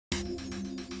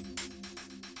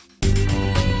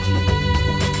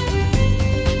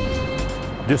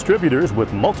Distributors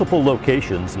with multiple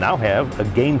locations now have a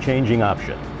game-changing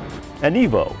option.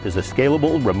 Enevo is a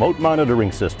scalable remote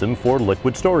monitoring system for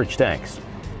liquid storage tanks,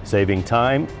 saving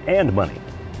time and money.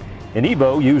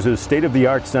 Enevo uses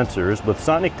state-of-the-art sensors with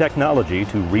sonic technology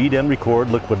to read and record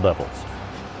liquid levels.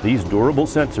 These durable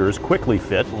sensors quickly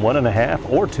fit 1.5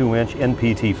 or 2-inch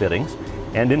NPT fittings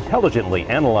and intelligently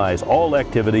analyze all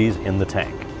activities in the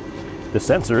tank. The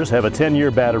sensors have a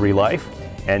 10-year battery life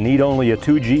and need only a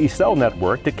 2G cell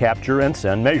network to capture and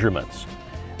send measurements.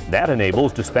 That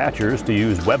enables dispatchers to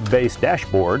use web-based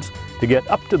dashboards to get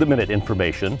up-to-the-minute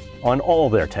information on all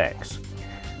their tanks.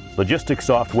 Logistics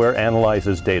software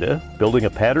analyzes data, building a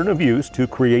pattern of use to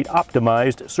create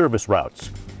optimized service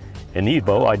routes.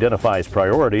 Enevo identifies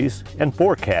priorities and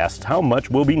forecasts how much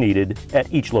will be needed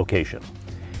at each location.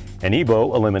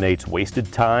 Enevo eliminates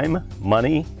wasted time,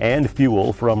 money, and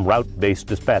fuel from route-based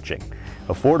dispatching,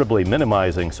 affordably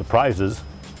minimizing surprises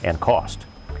and cost.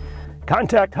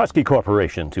 Contact Husky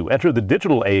Corporation to enter the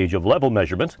digital age of level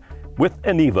measurement with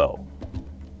Enevo.